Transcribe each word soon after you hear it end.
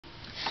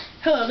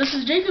Hello, this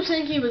is Jacob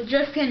Sankey with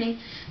Jeff Kinney,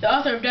 the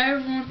author of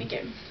Diary of a Whimpy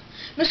Kid.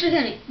 Mr.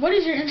 Kinney, what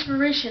is your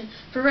inspiration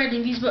for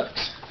writing these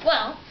books?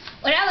 Well,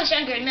 when I was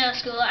younger in middle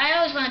school, I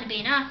always wanted to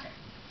be an author.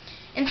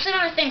 And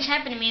similar things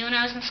happened to me when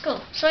I was in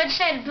school, so I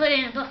decided to put it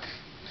in a book.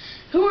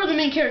 Who are the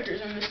main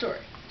characters in the story?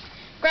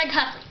 Greg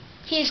Huffley.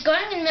 He is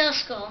going in middle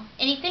school,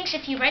 and he thinks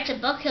if he writes a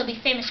book, he'll be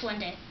famous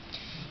one day.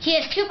 He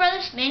has two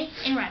brothers, Manny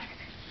and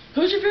Roderick.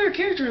 Who's your favorite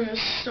character in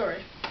this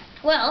story?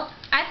 Well,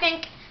 I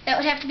think that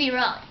would have to be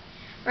Raleigh.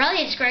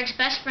 Raleigh is Greg's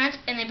best friend,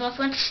 and they both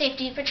went to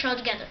safety patrol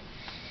together.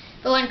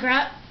 But when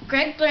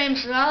Greg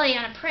blames Raleigh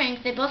on a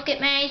prank, they both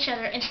get mad at each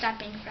other and stop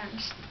being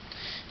friends.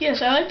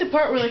 Yes, I like the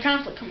part where the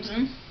conflict comes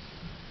in.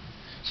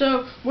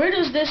 So, where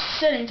does this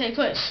setting take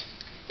place?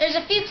 There's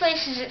a few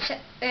places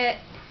it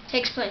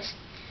takes place,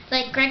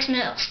 like Greg's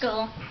middle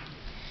school,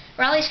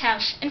 Raleigh's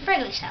house, and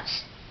Fregley's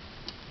house.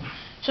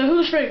 So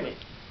who's Fregley?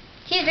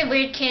 He's a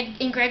weird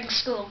kid in Greg's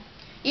school.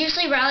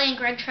 Usually Raleigh and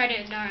Greg try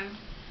to ignore him.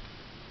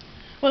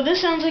 Well,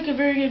 this sounds like a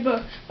very good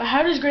book, but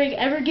how does Greg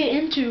ever get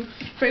into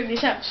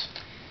Fregley's house?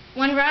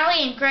 When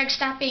Raleigh and Greg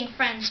stop being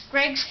friends,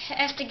 Greg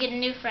has to get a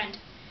new friend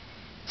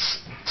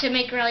to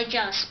make Raleigh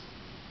jealous.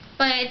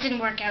 But it didn't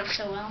work out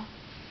so well.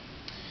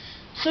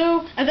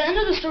 So, at the end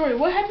of the story,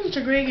 what happens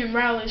to Greg and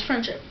Raleigh's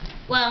friendship?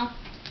 Well,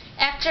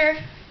 after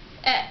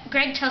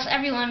Greg tells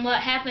everyone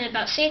what happened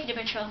about safety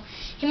patrol,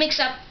 he makes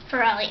up for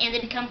Raleigh and they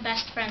become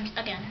best friends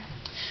again.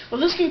 Well,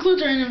 this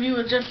concludes our interview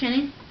with Jeff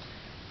Kinney.